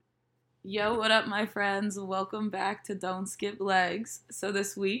Yo, what up, my friends? Welcome back to Don't Skip Legs. So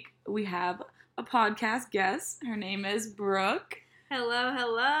this week we have a podcast guest. Her name is Brooke. Hello,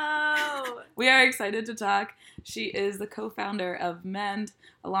 hello. We are excited to talk. She is the co-founder of Mend,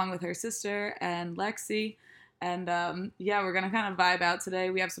 along with her sister and Lexi. And we're going to kind of vibe out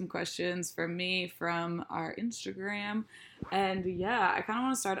today. We have some questions from me from our Instagram. And I kind of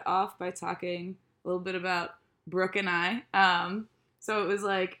want to start off by talking a little bit about Brooke and I. So it was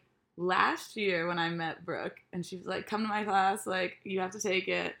like last year when I met Brooke, and she was like, come to my class, like, you have to take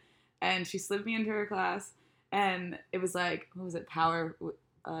it. And she slipped me into her class, and it was like, what was it, power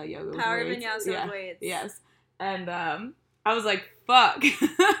yoga with Power weights? vinyasa with weights. Yes. And I was like, fuck,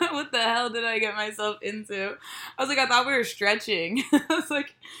 what the hell did I get myself into? I was like, I thought we were stretching.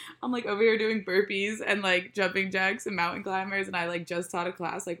 I'm like over here doing burpees and like jumping jacks and mountain climbers, and I like just taught a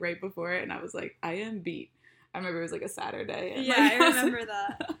class like right before it, and I was like, I am beat. I remember it was like a Saturday. And, yeah, like, I remember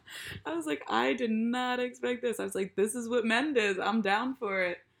that. I was like, I did not expect this. I was like, this is what Mend is. I'm down for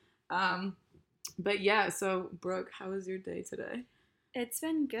it. But yeah, so Brooke, how was your day today? It's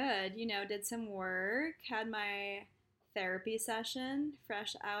been good. Did some work, had my therapy session,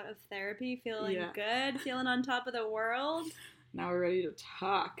 fresh out of therapy, feeling good, feeling on top of the world. Now we're ready to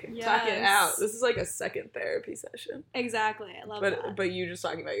talk. Yes. Talk it out. This is like a second therapy session. Exactly. I love that. But you just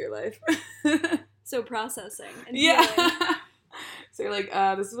talking about your life. So processing and yeah. healing. So you're like,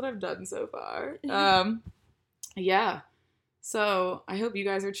 this is what I've done so far. Yeah. So I hope you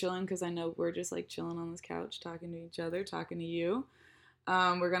guys are chilling, because I know we're just like chilling on this couch, talking to each other, talking to you.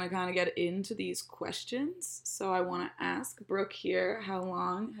 We're going to kind of get into these questions. So I want to ask Brooke here, how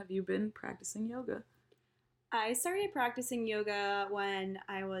long have you been practicing yoga? I started practicing yoga when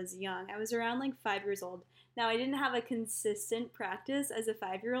I was young. I was around like 5 years old. Now, I didn't have a consistent practice as a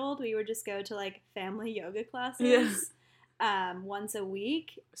 5-year-old. We would just go to like family yoga classes once a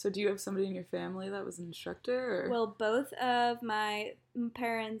week. So do you have somebody in your family that was an instructor? Or? Well, both of my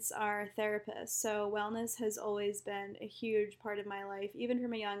parents are therapists, so wellness has always been a huge part of my life, even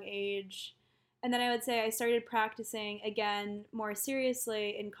from a young age. And then I would say I started practicing again more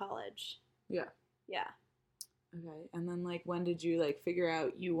seriously in college. Yeah. Yeah. Okay, and then, like, when did you, like, figure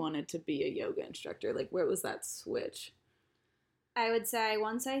out you wanted to be a yoga instructor? Like, where was that switch? I would say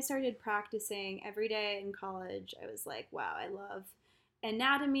once I started practicing every day in college, I was like, wow, I love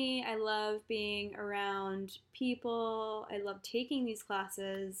anatomy. I love being around people. I love taking these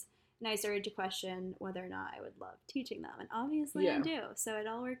classes. And I started to question whether or not I would love teaching them. And obviously I do, so it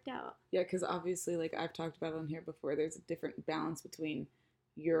all worked out. Yeah, because obviously, like, I've talked about it on here before, there's a different balance between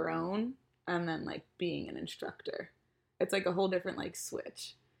your own and then, like, being an instructor. It's, like, a whole different, like,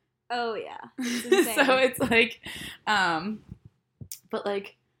 switch. Oh, yeah. It's insane. So it's, like, but,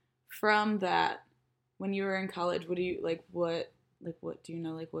 like, from that, when you were in college, what do you, like, what do you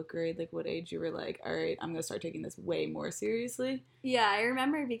know, like, what grade, like, what age you were like, all right, I'm going to start taking this way more seriously? Yeah, I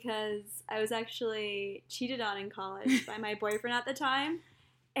remember because I was actually cheated on in college by my boyfriend at the time.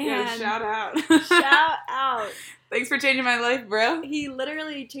 And yeah, shout out. Shout out. Thanks for changing my life, bro. He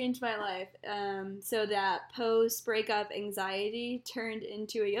literally changed my life. So that post-breakup anxiety turned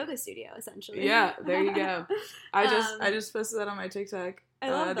into a yoga studio, essentially. Yeah, there you go. I just posted that on my TikTok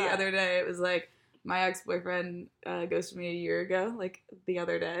the other day. It was like, my ex-boyfriend ghosted me a year ago, like the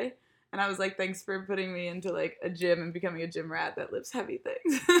other day. And I was like, thanks for putting me into like a gym and becoming a gym rat that lifts heavy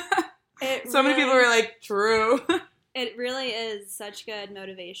things. Many people were like, true. It really is such good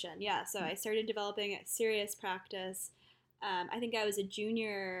motivation. Yeah, so I started developing a serious practice. I think I was a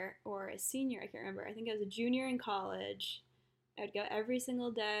junior or a senior, I can't remember. I think I was a junior in college. I would go every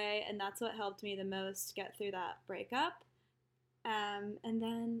single day, and that's what helped me the most get through that breakup. And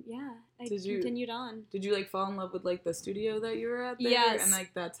then, I continued on. Did you, like, fall in love with, like, the studio that you were at there? Yes. And,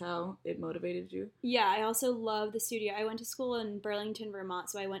 like, that's how it motivated you? Yeah, I also love the studio. I went to school in Burlington, Vermont,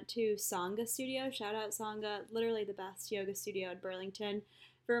 so I went to Sangha Studio. Shout out Sangha. Literally the best yoga studio in Burlington,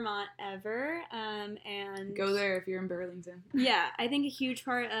 Vermont ever. And go there if you're in Burlington. Yeah, I think a huge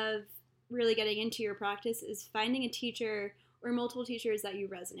part of really getting into your practice is finding a teacher or multiple teachers that you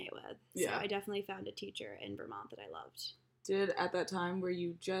resonate with. Yeah. So I definitely found a teacher in Vermont that I loved. At that time, were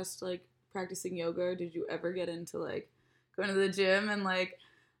you just, like, practicing yoga, or did you ever get into, like, going to the gym and, like,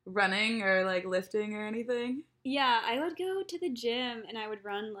 running or, like, lifting or anything? Yeah, I would go to the gym and I would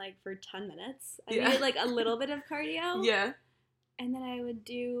run, like, for 10 minutes. I needed, like, a little bit of cardio. Yeah. And then I would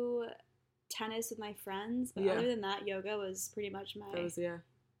do tennis with my friends. But other than that, yoga was pretty much my... That was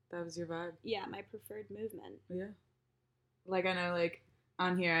your vibe. Yeah, my preferred movement. Yeah. Like, I know, like,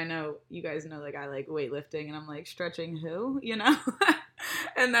 on here, I know you guys know, like, I like weightlifting, and I'm like, stretching who, you know?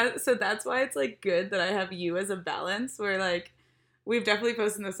 And that's why it's, like, good that I have you as a balance, where, like, We've definitely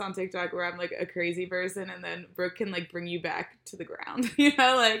posted this on TikTok where I'm like a crazy person and then Brooke can like bring you back to the ground. You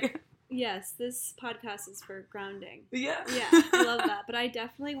know, like. Yes, this podcast is for grounding. Yeah. Yeah, I love that. But I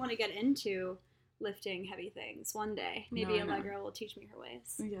definitely want to get into lifting heavy things one day. Maybe Allegra will teach me her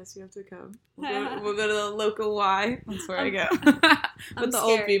ways. Yes, you have to come. We'll go to the local Y. That's where I go. With the scared.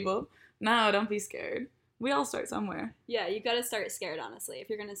 old people. No, don't be scared. We all start somewhere. Yeah, you got to start scared, honestly. If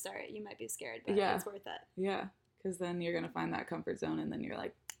you're going to start, you might be scared, but it's worth it. Yeah, because then you're going to find that comfort zone, and then you're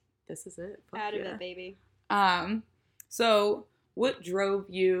like, this is it. Fuck out of it, baby. So what drove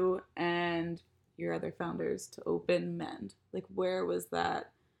you and your other founders to open Mend? Like, where was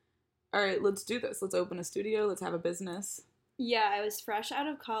that? All right, let's do this. Let's open a studio. Let's have a business. Yeah, I was fresh out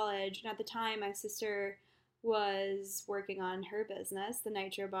of college, and at the time, my sister was working on her business, the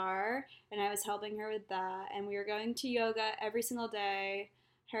Nitro Bar, and I was helping her with that. And we were going to yoga every single day.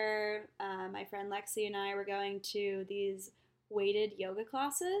 Her, my friend Lexi, and I were going to these weighted yoga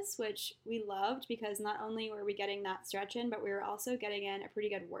classes, which we loved because not only were we getting that stretch in, but we were also getting in a pretty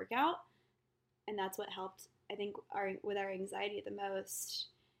good workout. And that's what helped, I think, with our anxiety the most.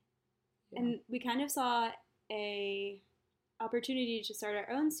 Yeah. And we kind of saw a opportunity to start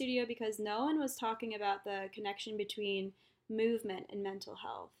our own studio because no one was talking about the connection between movement and mental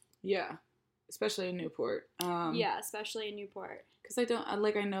health. Yeah, especially in Newport. Especially in Newport. Because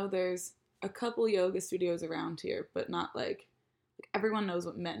I know there's a couple yoga studios around here, but not like everyone knows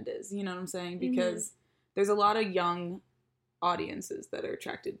what Mend is. You know what I'm saying? Because there's a lot of young audiences that are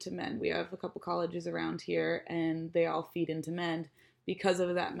attracted to Mend. We have a couple colleges around here, and they all feed into Mend because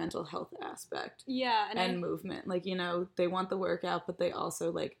of that mental health aspect. Yeah. And movement. Like, you know, they want the workout, but they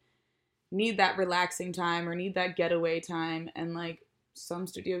also, like, need that relaxing time or need that getaway time. And, like, some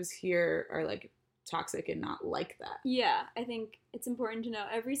studios here are, like, toxic and not like that. Yeah. I think it's important to know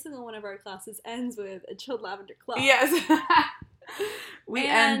every single one of our classes ends with a chilled lavender club. Yes. We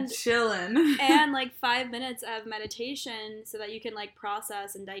end chilling. And, like, 5 minutes of meditation so that you can, like,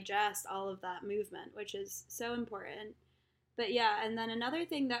 process and digest all of that movement, which is so important. But yeah, and then another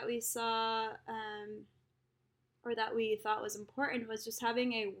thing that we saw, or that we thought was important, was just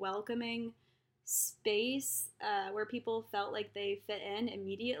having a welcoming space where people felt like they fit in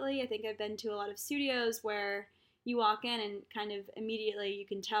immediately. I think I've been to a lot of studios where you walk in and kind of immediately you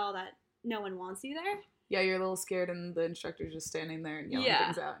can tell that no one wants you there. Yeah, you're a little scared and the instructor's just standing there and yelling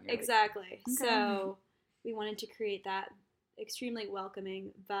things out. And exactly. Like, okay. So we wanted to create that extremely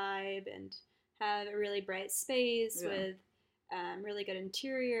welcoming vibe and have a really bright space with really good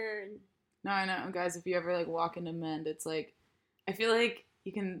interior. No, I know, guys. If you ever like walk into Mend, it's like I feel like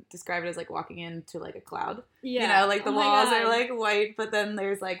you can describe it as like walking into like a cloud. Yeah, you know, like the walls are like white, but then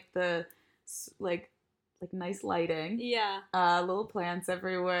there's like the like nice lighting. Yeah. Little plants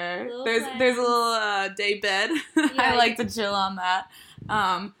everywhere. There's a little day bed. Yeah, I like to chill on that.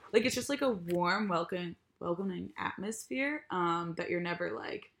 Like it's just like a warm, welcoming atmosphere. That you're never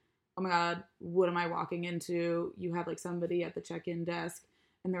like, oh my God, what am I walking into? You have like somebody at the check-in desk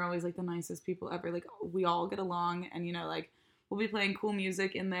and they're always like the nicest people ever. Like we all get along and you know, like we'll be playing cool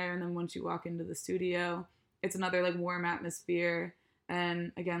music in there. And then once you walk into the studio, it's another like warm atmosphere.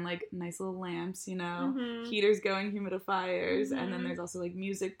 And again, like nice little lamps, you know, heaters going, humidifiers. And then there's also like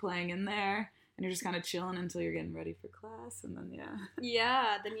music playing in there. And you're just kind of chilling until you're getting ready for class. And then,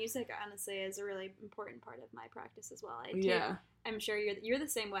 Yeah, the music, honestly, is a really important part of my practice as well. I'm sure you're the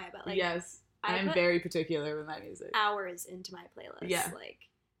same way, but like... Yes, I'm very particular with my music. Hours into my playlist. Yeah. Like,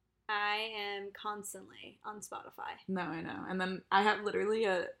 I am constantly on Spotify. No, I know. And then I have literally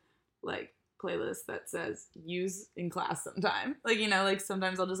a, like, playlist that says, use in class sometime. Like, you know, like,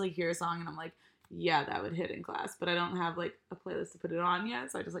 sometimes I'll just, like, hear a song and I'm like, yeah, that would hit in class. But I don't have, like, a playlist to put it on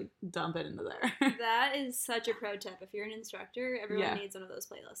yet, so I just, like, dump it into there. That is such a pro tip. If you're an instructor, everyone needs one of those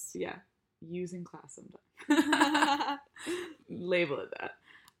playlists. Yeah. Use in class sometime. Label it that.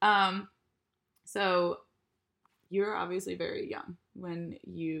 So you're obviously very young when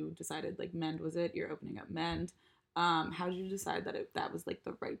you decided like Mend was it. You're opening up Mend. How did you decide that that was like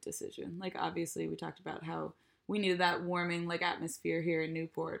the right decision? Like obviously we talked about how we needed that warming like atmosphere here in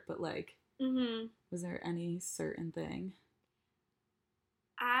Newport, but like was there any certain thing?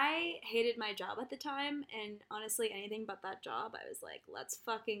 I hated my job at the time, and honestly, anything but that job, I was like, let's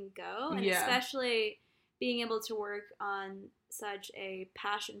fucking go. And especially being able to work on such a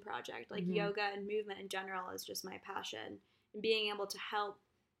passion project, like yoga and movement in general is just my passion. And being able to help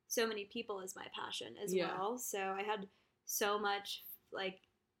so many people is my passion as well. So I had so much, like,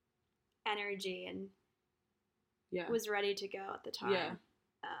 energy and was ready to go at the time. Yeah.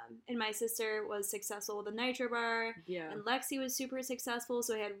 And my sister was successful with the Nitro Bar. Yeah. And Lexi was super successful,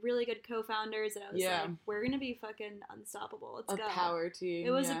 so I had really good co-founders, and I was like, we're gonna be fucking unstoppable. Let's go. A power team.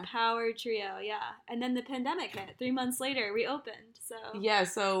 It was a power trio, yeah. And then the pandemic hit. 3 months later, we opened. So yeah.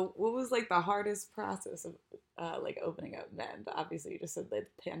 So what was like the hardest process of like opening up Mend? Obviously, you just said the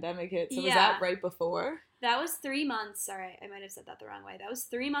pandemic hit. So was that right before? That was 3 months. Sorry, I might have said that the wrong way. That was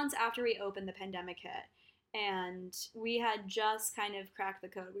 3 months after we opened. The pandemic hit. And we had just kind of cracked the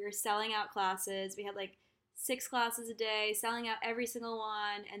code. We were selling out classes. We had like 6 classes a day, selling out every single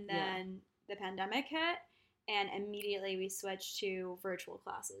one. And then the pandemic hit, and immediately we switched to virtual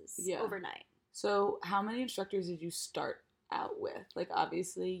classes overnight. So how many instructors did you start out with? Like,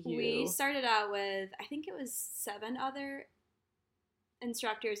 obviously you... We started out with, I think it was 7 other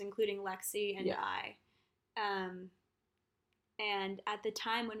instructors, including Lexi and I. And at the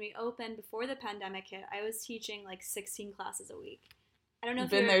time when we opened, before the pandemic hit, I was teaching like 16 classes a week. I don't know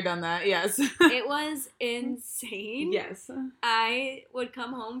if you've been there, done that, yes. It was insane. Yes. I would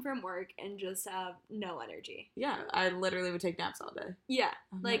come home from work and just have no energy. Yeah, I literally would take naps all day. Yeah,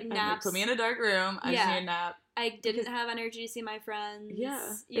 like naps. Put me in a dark room, I just need a nap. I didn't have energy to see my friends.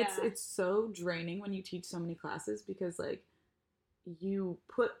 Yeah. It's so draining when you teach so many classes because, like, you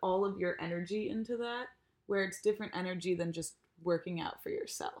put all of your energy into that, where it's different energy than just working out for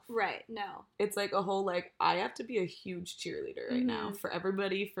yourself. Right, no. It's like a whole, like, I have to be a huge cheerleader right now for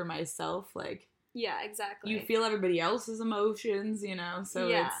everybody, for myself, like... Yeah, exactly. You feel everybody else's emotions, you know, so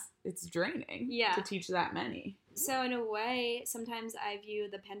it's draining to teach that many. So in a way, sometimes I view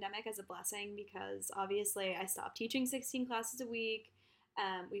the pandemic as a blessing because obviously I stopped teaching 16 classes a week.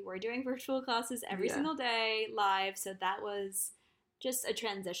 We were doing virtual classes every single day, live, so that was just a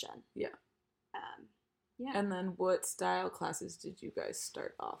transition. Yeah. And then what style classes did you guys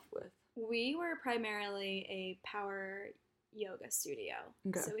start off with? We were primarily a power yoga studio.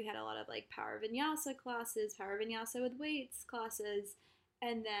 Okay. So we had a lot of like power vinyasa classes, power vinyasa with weights classes,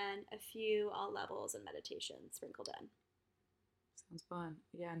 and then a few all levels and meditation sprinkled in. Sounds fun.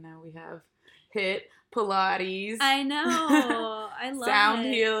 Yeah, now we have HIIT, Pilates. I know. I love sound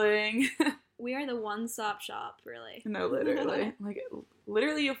healing. We are the one-stop shop, really. No, literally.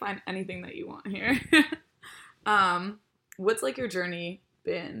 Literally you'll find anything that you want here. What's like your journey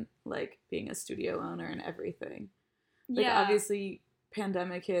been like being a studio owner and everything? Like obviously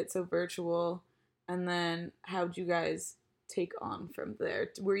pandemic hit, so virtual, and then how'd you guys take on from there?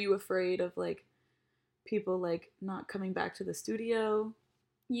 Were you afraid of like people like not coming back to the studio?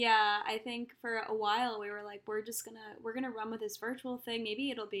 Yeah, I think for a while we were like, we're gonna run with this virtual thing.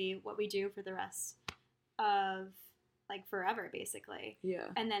 Maybe it'll be what we do for the rest of like forever, basically. Yeah.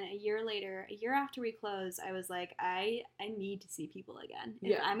 And then a year later, a year after we closed, I was like, I need to see people again.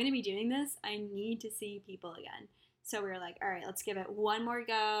 If I'm gonna be doing this, I need to see people again. So we were like, all right, let's give it one more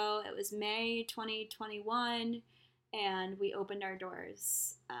go. It was May 2021, and we opened our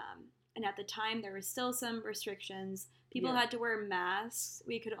doors. And at the time, there were still some restrictions. People had to wear masks.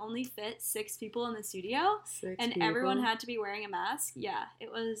 We could only fit 6 people in the studio, and everyone had to be wearing a mask. Yeah,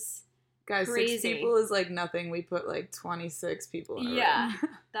 it was crazy. 6 people is like nothing. We put like 26 people in a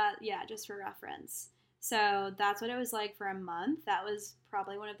room. Just for reference. So that's what it was like for a month. That was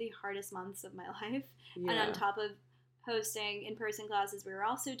probably one of the hardest months of my life. Yeah. And on top of hosting in-person classes, we were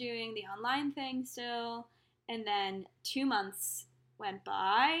also doing the online thing still. And then 2 months went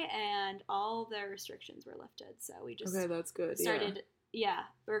by and all the restrictions were lifted. So we just that's good. Started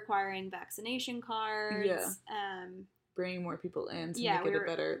requiring vaccination cards. Yeah. Bringing more people in to make it a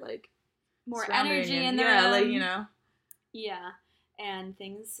better like more energy in the room. Like, you know. Yeah. And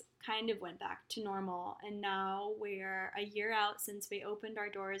things kind of went back to normal. And now we're a year out since we opened our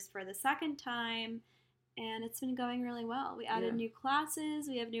doors for the second time. And it's been going really well. We added new classes.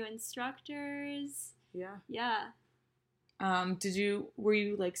 We have new instructors. Yeah. Yeah. Were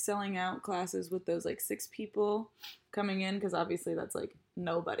you like selling out classes with those like 6 people coming in? Because obviously that's like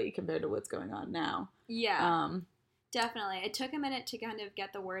nobody compared to what's going on now. Yeah. Definitely. It took a minute to kind of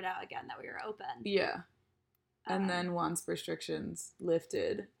get the word out again that we were open. Yeah. And then once restrictions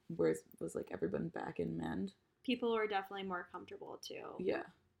lifted, was like everyone back in Mend? People were definitely more comfortable to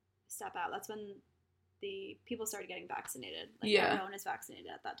step out. That's when the people started getting vaccinated. Like everyone is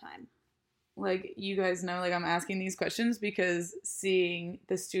vaccinated at that time. Like, you guys know, like, I'm asking these questions because seeing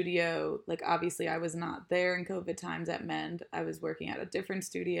the studio, like, obviously I was not there in COVID times at Mend. I was working at a different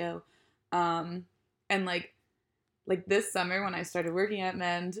studio. And, like this summer when I started working at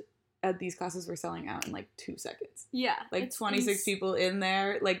Mend, these classes were selling out in, like, 2 seconds. Yeah. Like, 26 people in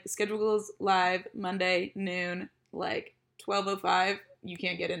there. Like, schedule goes live Monday, noon, like, 12:05. You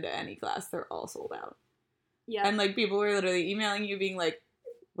can't get into any class. They're all sold out. Yeah. And, like, people were literally emailing you being like,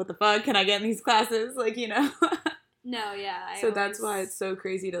 what the fuck, can I get in these classes? Like, you know? No, yeah. So that's why it's so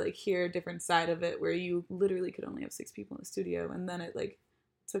crazy to, like, hear a different side of it where you literally could only have 6 people in the studio, and then it, like,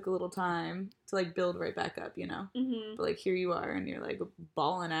 took a little time to, like, build right back up, you know? Mm-hmm. But, like, here you are, and you're, like,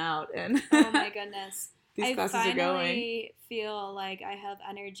 balling out, and oh my goodness. these classes are going. I finally feel like I have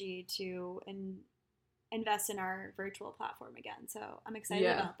energy to invest in our virtual platform again, so I'm excited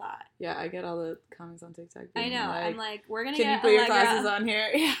about that. Yeah, I get all the comments on TikTok. I know. Like, I'm like, we're gonna can get you put your classes on here?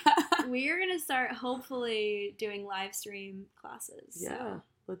 Yeah. We're gonna start hopefully doing live stream classes. Yeah, so.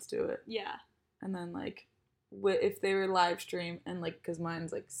 let's do it. Yeah. And then, like, if they were live stream and, like, because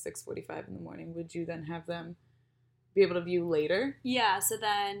mine's like 6:45 in the morning, would you then have them be able to view later? Yeah. So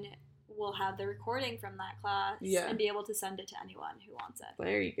then we'll have the recording from that class and be able to send it to anyone who wants it.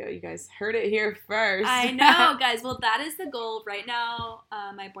 There you go. You guys heard it here first. I know, guys. Well, that is the goal right now.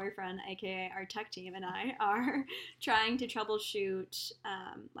 My boyfriend, aka our tech team, and I are trying to troubleshoot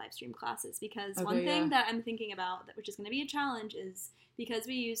live stream classes because one thing that I'm thinking about, which is going to be a challenge, is because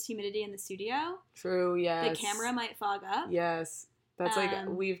we use humidity in the studio. True, yes. The camera might fog up. Yes. That's like,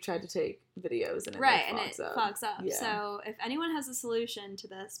 we've tried to take videos and it fogs up. Yeah. So if anyone has a solution to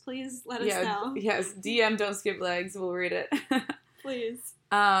this, please let us know. Yes, DM Don't Skip Legs. We'll read it. Please.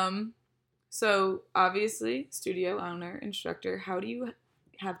 So obviously, studio owner, instructor, how do you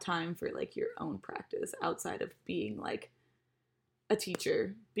have time for, like, your own practice outside of being, like, a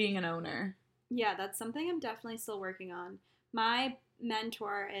teacher, being an owner? Yeah, that's something I'm definitely still working on. My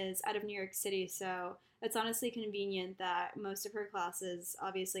mentor is out of New York City, so it's honestly convenient that most of her classes,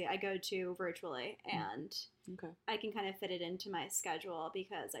 obviously, I go to virtually, and I can kind of fit it into my schedule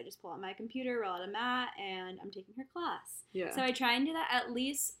because I just pull out my computer, roll out a mat, and I'm taking her class. Yeah. So I try and do that at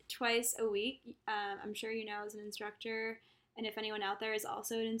least twice a week. I'm sure you know, as an instructor, and if anyone out there is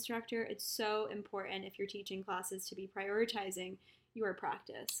also an instructor, it's so important if you're teaching classes to be prioritizing your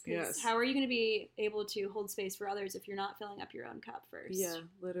practice. Because how are you going to be able to hold space for others if you're not filling up your own cup first? Yeah,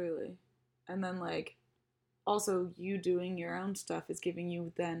 literally. And then, like, also you doing your own stuff is giving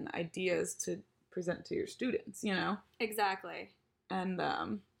you then ideas to present to your students, you know? Exactly. And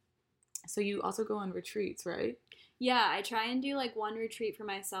so you also go on retreats, right? Yeah, I try and do, like, one retreat for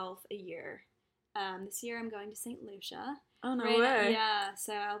myself a year. This year I'm going to St. Lucia. Oh, no way. Yeah,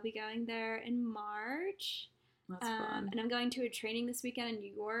 so I'll be going there in March. That's fun. And I'm going to a training this weekend in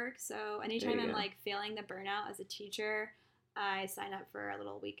New York, so anytime I'm, like, feeling the burnout as a teacher, I sign up for a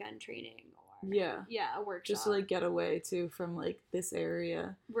little weekend training or a workshop. Just to, like, get away, too, from, like, this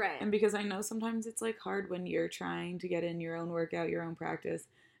area. Right. And because I know sometimes it's, like, hard when you're trying to get in your own workout, your own practice,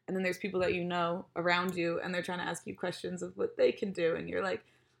 and then there's people that you know around you, and they're trying to ask you questions of what they can do, and you're like,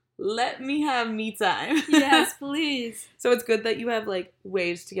 let me have me time. Yes, please. So it's good that you have, like,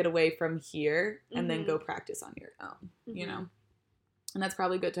 ways to get away from here and then go practice on your own, you know? And that's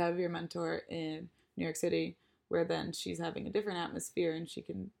probably good to have your mentor in New York City, where then she's having a different atmosphere and she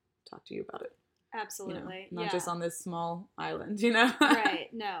can talk to you about it. Absolutely. You know? Not just on this small island, you know? Right.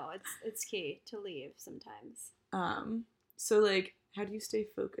 No, it's key to leave sometimes. So, like, how do you stay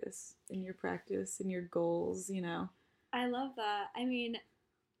focused in your practice and your goals, you know? I love that. I mean,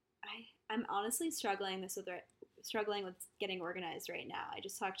 I'm honestly struggling with getting organized right now. I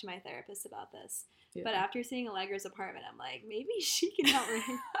just talked to my therapist about this. Yeah. But after seeing Allegra's apartment, I'm like, maybe she can help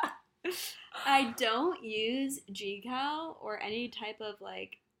me. I don't use GCal or any type of,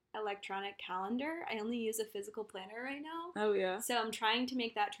 like, electronic calendar. I only use a physical planner right now. Oh, yeah. So I'm trying to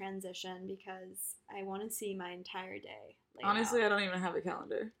make that transition because I want to see my entire day laid Honestly, out. I don't even have a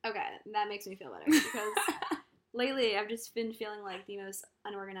calendar. Okay, that makes me feel better because lately I've just been feeling like the most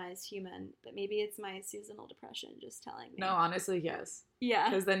unorganized human, but maybe it's my seasonal depression just telling me. No, honestly, yes. Yeah.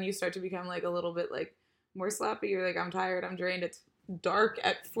 Because then you start to become, like, a little bit, like, more sloppy. You're like, I'm tired, I'm drained, it's dark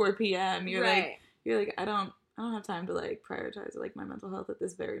at 4 p.m. You're like, I don't have time to, like, prioritize, like, my mental health at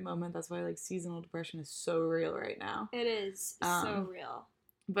this very moment. That's why, like, seasonal depression is so real right now. It is so real.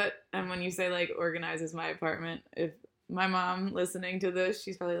 But, and when you say, like, organizes my apartment, if my mom listening to this,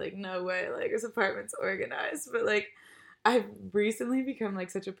 she's probably like, no way, like, this apartment's organized. But, like, I've recently become, like,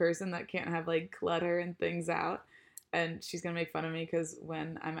 such a person that can't have, like, clutter and things out. And she's gonna make fun of me because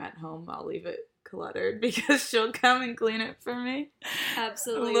when I'm at home, I'll leave it cluttered because she'll come and clean it for me.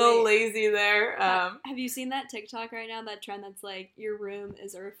 Absolutely. I'm a little lazy there. Have you seen that TikTok right now, that trend that's like, your room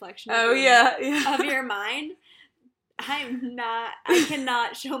is a reflection of your mind? I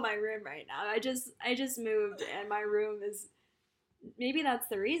cannot show my room right now. I just moved and my room is, maybe that's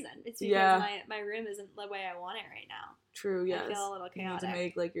the reason. It's because my room isn't the way I want it right now. True, yes. I feel a little chaotic. You need to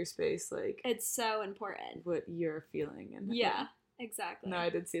make, like, your space, like, it's so important. What you're feeling. And yeah, exactly. No, I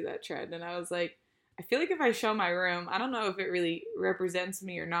did see that trend, and I was like, I feel like if I show my room, I don't know if it really represents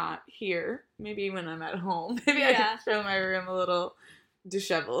me or not here. Maybe when I'm at home, maybe I can show my room a little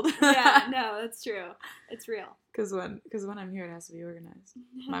disheveled. Yeah, no, that's true. It's real. Because when I'm here, it has to be organized.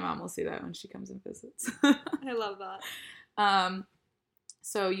 My mom will see that when she comes and visits. I love that.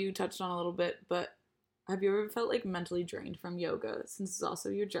 So you touched on a little bit, but have you ever felt like mentally drained from yoga, since it's also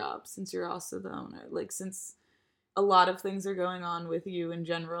your job, since you're also the owner, like since a lot of things are going on with you in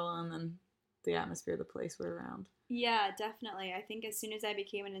general, and then the atmosphere of the place we're around? Yeah, definitely. I think as soon as I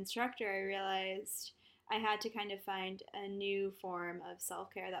became an instructor, I realized I had to kind of find a new form of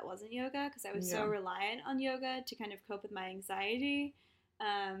self-care that wasn't yoga, because I was so reliant on yoga to kind of cope with my anxiety.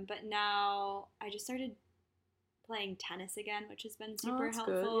 But now I just started playing tennis again, which has been super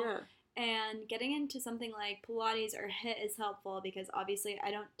helpful. Good, yeah. And getting into something like Pilates or HIIT is helpful because obviously I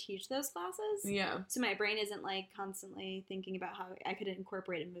don't teach those classes. Yeah. So my brain isn't like constantly thinking about how I could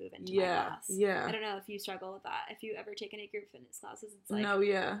incorporate a move into my class. Yeah. I don't know if you struggle with that. If you ever take any group fitness classes, it's like... No,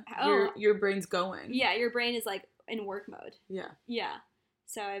 yeah. Oh, your brain's going. Yeah, your brain is like in work mode. Yeah. Yeah.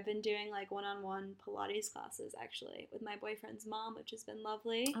 So I've been doing like one-on-one Pilates classes actually with my boyfriend's mom, which has been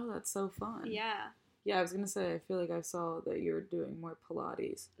lovely. Oh, that's so fun. Yeah. Yeah, I was going to say, I feel like I saw that you were doing more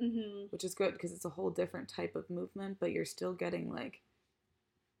Pilates, which is good because it's a whole different type of movement, but you're still getting, like,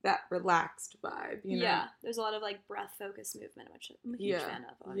 that relaxed vibe, you know? Yeah, there's a lot of, like, breath-focused movement, which I'm a huge fan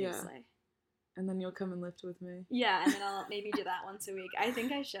of, obviously. Yeah. And then you'll come and lift with me. Yeah, and then I'll maybe do that once a week. I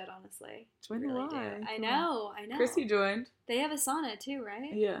think I should, honestly. Join the Y. I know. Chrissy joined. They have a sauna, too,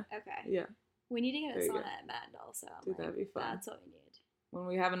 right? Yeah. Okay. Yeah. We need to get a sauna at Mend, also. Dude, that'd be fun. That's what we need. When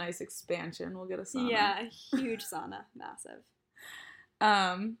we have a nice expansion, we'll get a sauna. Yeah, a huge sauna. Massive.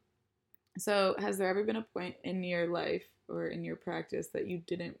 So has there ever been a point in your life or in your practice that you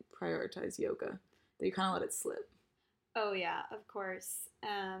didn't prioritize yoga? That you kind of let it slip? Oh, yeah, of course.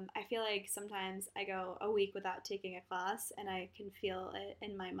 I feel like sometimes I go a week without taking a class, and I can feel it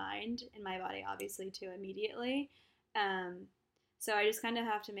in my mind, in my body, obviously, too, immediately. So I just kind of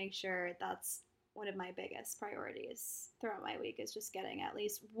have to make sure that's one of my biggest priorities throughout my week, is just getting at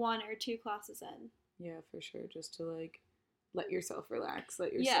least 1 or 2 classes in. Yeah, for sure. Just to, like, let yourself relax.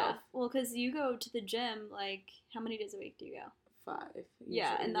 Let yourself... Yeah, well, because you go to the gym, like, how many days a week do you go? 5. Usually.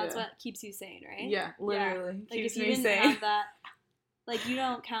 Yeah, and that's what keeps you sane, right? Yeah, literally. Yeah. Keeps like, me sane. Have that, like, you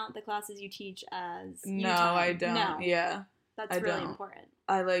don't count the classes you teach as No, I don't. No. Yeah. That's really important.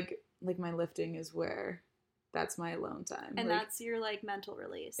 I like my lifting is where that's my alone time. And that's your, like, mental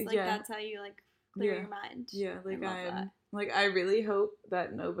release. Like, that's how you, like, clear your mind. Yeah, like I really hope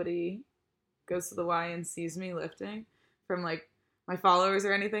that nobody goes to the Y and sees me lifting from, like, my followers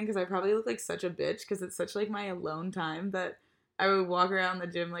or anything, because I probably look like such a bitch, because it's such, like, my alone time that I would walk around the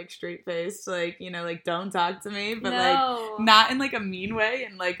gym, like, straight faced, like, you know, like, don't talk to me, but like not in, like, a mean way,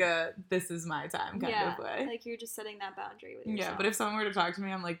 in, like, a this is my time kind of way. Like, you're just setting that boundary with yourself. Yeah, but if someone were to talk to me,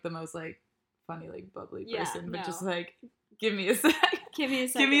 I'm, like, the most, like, funny, like, bubbly person, but just, like, give me a sec. Give me a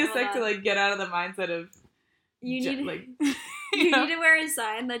sec to, like, get out of the mindset of you need to wear a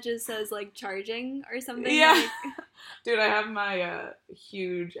sign that just says, like, charging or something. Yeah. Like... Dude, I have my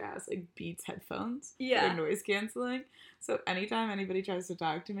huge ass, like, Beats headphones. Yeah. They're noise canceling. So anytime anybody tries to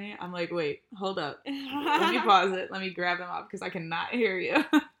talk to me, I'm like, wait, hold up. Let me pause it. Let me grab them off because I cannot hear you.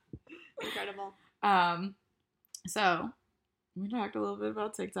 Incredible. So we talked a little bit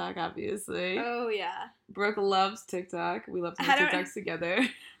about TikTok, obviously. Oh, yeah. Brooke loves TikTok. We love to make TikToks together.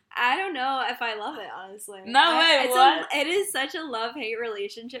 I don't know if I love it, honestly. No way, what? It is such a love-hate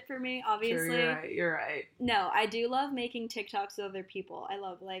relationship for me, obviously. Sure, you're right. No, I do love making TikToks with other people. I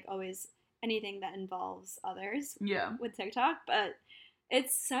love, like, always anything that involves others with TikTok, but it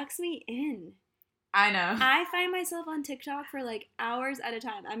sucks me in. I know. I find myself on TikTok for, like, hours at a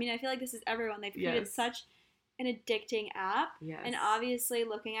time. I mean, I feel like this is everyone. They've created such an addicting app, and obviously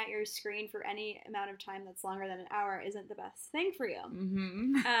looking at your screen for any amount of time that's longer than an hour isn't the best thing for you.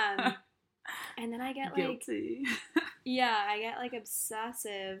 And then I get guilty. I get, like,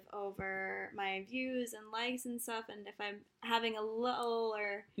 obsessive over my views and likes and stuff, and if I'm having a lull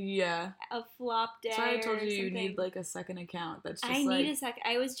or a flop day, so I told you need, like, a second account. That's just need a second.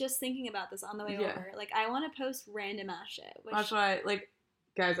 I was just thinking about this on the way over. Like, I want to post random ass shit. That's why, like,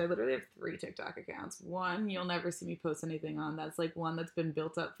 guys, I literally have 3 TikTok accounts. One, you'll never see me post anything on. That's, like, one that's been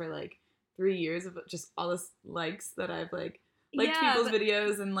built up for, like, 3 years of just all the likes that I've, like, liked people's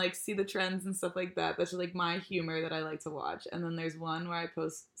videos and, like, see the trends and stuff like that. That's just, like, my humor that I like to watch. And then there's one where I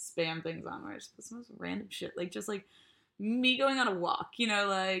post spam things on where I just post the most random shit. Like, just, like, me going on a walk, you know,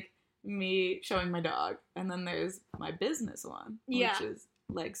 like, me showing my dog. And then there's my business one, which is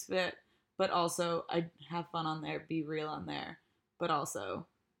Legs Fit. But also, I have fun on there, be real on there. But also,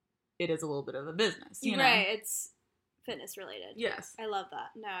 it is a little bit of a business, you know? Right, it's fitness related. Yes. I love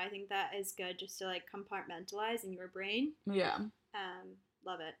that. No, I think that is good just to like compartmentalize in your brain. Yeah.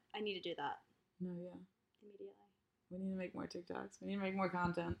 Love it. I need to do that. No, yeah. Immediately. We need to make more TikToks. We need to make more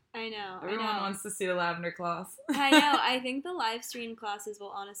content. I know. Everyone wants to see the lavender class. I know. I think the live stream classes will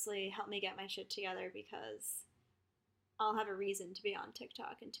honestly help me get my shit together because I'll have a reason to be on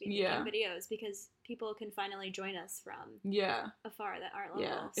TikTok and to be making videos because people can finally join us from afar that aren't local.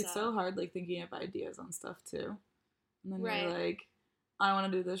 Yeah, it's so hard like thinking of ideas on stuff too. And then you're like, I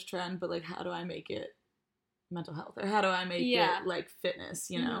want to do this trend, but like how do I make it mental health? Or how do I make it like fitness,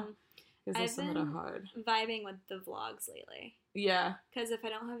 you know? Because there's some that are hard. Vibing with the vlogs lately. Yeah. Because if I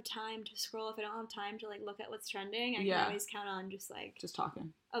don't have time to scroll, if I don't have time to like look at what's trending, I can always count on just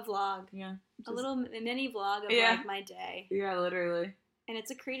talking. A vlog. Yeah. A little mini vlog of like my day. Yeah, literally. And it's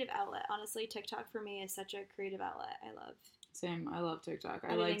a creative outlet. Honestly, TikTok for me is such a creative outlet. I love. Same. I love TikTok.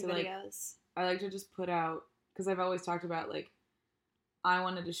 I like to videos. I like to just put out, because I've always talked about like, I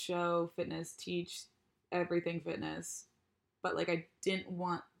wanted to show fitness, teach everything fitness, but like I didn't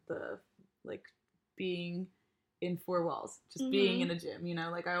want the like being in four walls, just being in a gym, you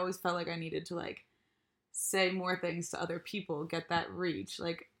know, like I always felt like I needed to like say more things to other people, get that reach.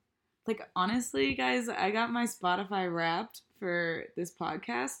 Like honestly guys, I got my Spotify Wrapped for this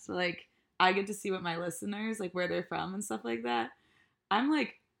podcast. Like I get to see what my listeners, like where they're from and stuff like that. I'm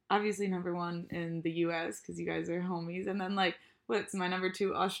like obviously number 1 in the US because you guys are homies, and then like what's my number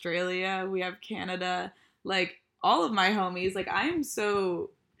 2? Australia. We have Canada. Like all of my homies. Like I am so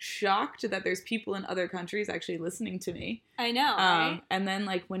shocked that there's people in other countries actually listening to me. I know, right? And then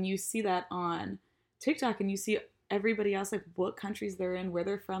like when you see that on TikTok and you see everybody else like what countries they're in, where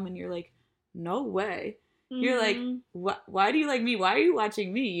they're from, and you're like, no way. You're like, why do you like me? Why are you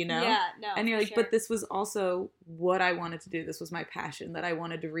watching me? You know? Yeah, no. And you're like, but this was also what I wanted to do. This was my passion, that I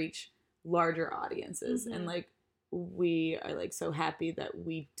wanted to reach larger audiences, and like we are like so happy that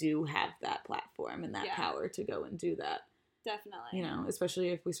we do have that platform and that power to go and do that. Definitely. You know, especially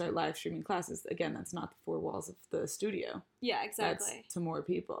if we start live streaming classes. Again, that's not the 4 walls of the studio. Yeah, exactly. That's to more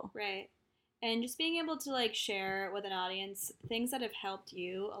people. Right. And just being able to, like, share with an audience things that have helped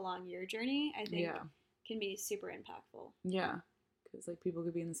you along your journey, I think can be super impactful. Yeah. Because, like, people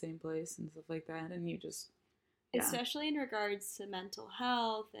could be in the same place and stuff like that, and you just... Especially in regards to mental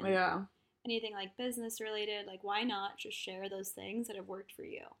health and anything, like, business-related. Like, why not just share those things that have worked for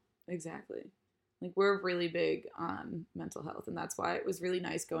you? Exactly. Like, we're really big on mental health, and that's why it was really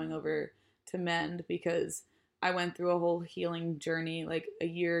nice going over to Mend, because I went through a whole healing journey, like, a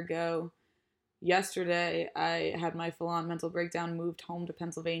year ago. Yesterday, I had my full-on mental breakdown, moved home to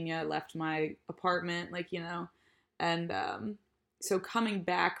Pennsylvania, left my apartment, like, you know, and so coming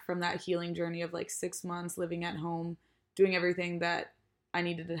back from that healing journey of, like, 6 months living at home, doing everything that I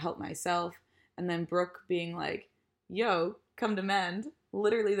needed to help myself, and then Brooke being like, yo, come to Mend.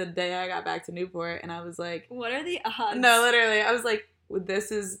 Literally the day I got back to Newport, and I was like, what are the odds? No, literally, I was like,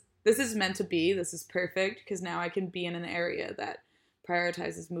 this is meant to be. This is perfect, because now I can be in an area that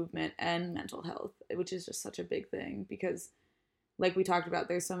prioritizes movement and mental health, which is just such a big thing, because like we talked about,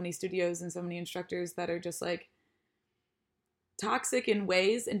 there's so many studios and so many instructors that are just like toxic in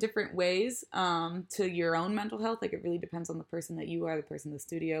different ways to your own mental health. Like it really depends on the person that you are, the person the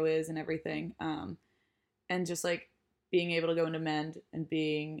studio is, and everything. And just like being able to go into Mend and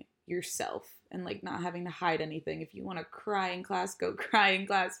being yourself and like not having to hide anything. If you want to cry in class, go cry in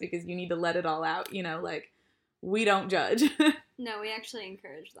class, because you need to let it all out, you know, like we don't judge. No, we actually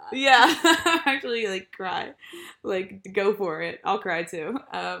encourage that. Yeah, actually like cry, like go for it. I'll cry too.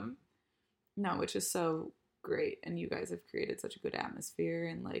 No, which is so great, and you guys have created such a good atmosphere,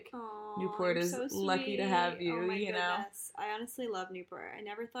 and like Newport is so lucky to have you. Oh my you goodness. Know, I honestly love Newport. I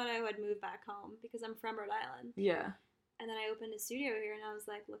never thought I would move back home because I'm from Rhode Island. Yeah. And then I opened a studio here, and I was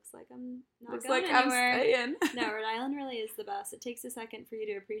like, looks like I'm not going anywhere. I'm staying. No, Rhode Island really is the best. It takes a second for you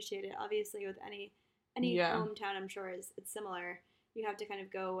to appreciate it. Obviously, with any hometown, I'm sure it's similar. You have to kind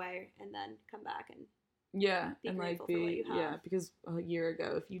of go away and then come back and be grateful for what you have. Because a year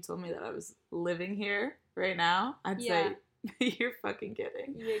ago, if you told me that I was living here right now, I'd say you're fucking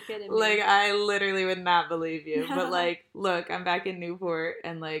kidding. You're kidding me. Like I literally would not believe you. But like, look, I'm back in Newport,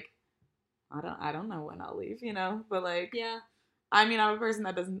 and like, I don't know when I'll leave, you know. But like, I mean, I'm a person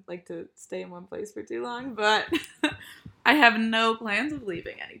that doesn't like to stay in one place for too long, but I have no plans of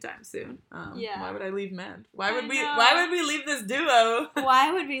leaving anytime soon. Why would I leave Mend? Why would we leave this duo?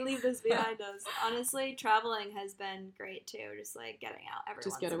 Why would we leave this behind us? Honestly, traveling has been great too. Just like getting out every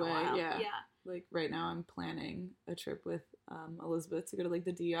once in a while. Yeah. Like right now, I'm planning a trip with Elizabeth to go to like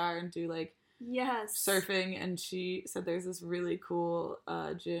the DR and do like Yes. surfing, and she said there's this really cool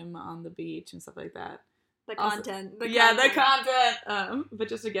gym on the beach and stuff like that. The Also, content. The content. But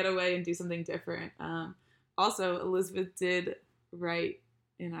just to get away and do something different. Also, Elizabeth did write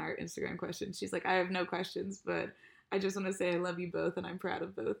in our Instagram question. She's like, I have no questions, but I just want to say I love you both, and I'm proud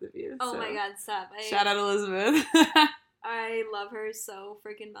of both of you. Oh my God, stop. Shout out Elizabeth. I love her so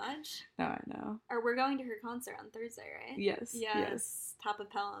freaking much. No, I know. Or we're going to her concert on Thursday, right? Yes. Top of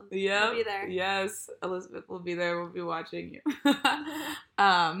Pelham. Yeah. We'll be there. Yes. Elizabeth will be there. We'll be watching you.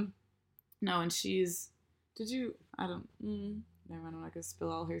 No, and she's... Never mind, I'm not going to spill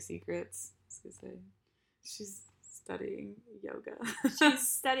all her secrets. I was going to say, she's studying yoga. She's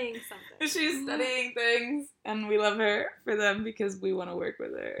studying something. She's studying things, and we love her for them because we want to work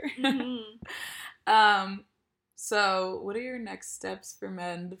with her. Mm-hmm. So what are your next steps for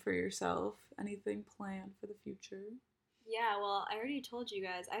Mend for yourself? Anything planned for the future? Yeah, well, I already told you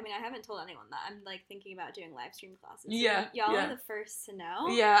guys. I mean, I haven't told anyone that. I'm, like, thinking about doing live stream classes. Yeah. So y'all are the first to know.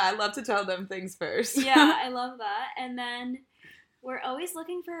 Yeah, I love to tell them things first. Yeah, I love that. And then we're always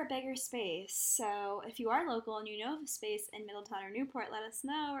looking for a bigger space. So if you are local and you know of a space in Middletown or Newport, let us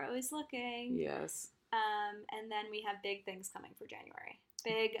know. We're always looking. Yes. And then we have big things coming for January.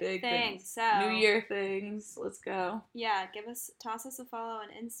 Big things. So New Year things. Let's go. Yeah, toss us a follow on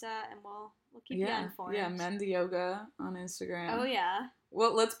Insta, and we'll keep you informed. Yeah, Mend Yoga on Instagram. Oh yeah.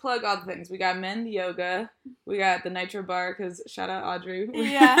 Well, let's plug all the things. We got Mend Yoga. We got the Nitro Bar, because shout out Audrey.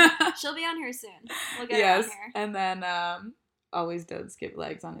 Yeah, she'll be on here soon. We'll get her on here. And then always don't skip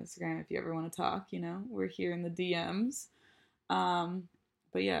legs on Instagram if you ever want to talk. You know, we're here in the DMs.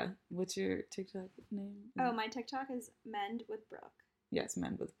 But yeah, what's your TikTok name? Oh, my TikTok is Mend with Brooke. Yes,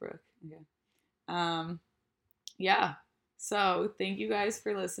 Mend with Brooke. Okay. Yeah. So thank you guys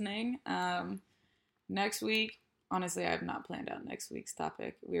for listening. Next week, honestly, I have not planned out next week's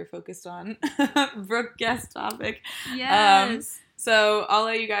topic. We are focused on Brooke guest topic. Yes. So I'll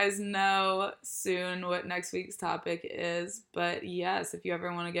let you guys know soon what next week's topic is. But yes, if you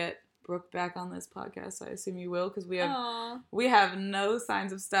ever want to get Brooke back on this podcast, I assume you will, because we have no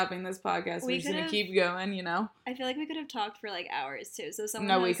signs of stopping this podcast. We're just gonna keep going, you know. I feel like we could have talked for like hours too. So someone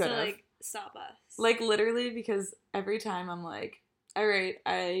has to like stop us. Like literally, because every time I'm like, all right,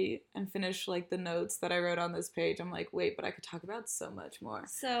 I finish like the notes that I wrote on this page. I'm like, wait, but I could talk about so much more.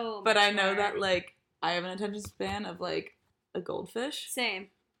 But I know that like I have an attention span of like a goldfish. Same.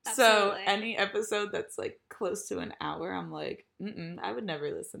 Absolutely. So any episode that's like close to an hour, I'm like, I would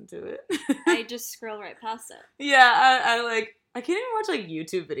never listen to it. I just scroll right past it. Yeah, I can't even watch like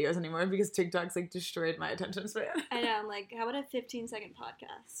YouTube videos anymore because TikTok's like destroyed my attention span. I know. I'm like, how about a 15-second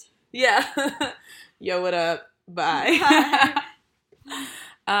podcast? Yeah. Yo, what up? Bye.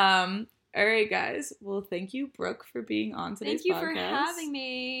 All right, guys. Well, thank you, Brooke, for being on today's podcast. Thank you for having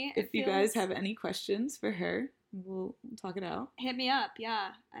me. If you guys have any questions for her, we'll talk it out. Hit me up.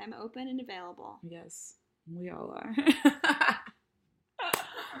 Yeah, I'm open and available. Yes, we all are.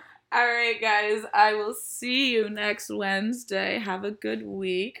 All right, guys. I will see you next Wednesday. Have a good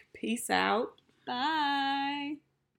week. Peace out. Bye.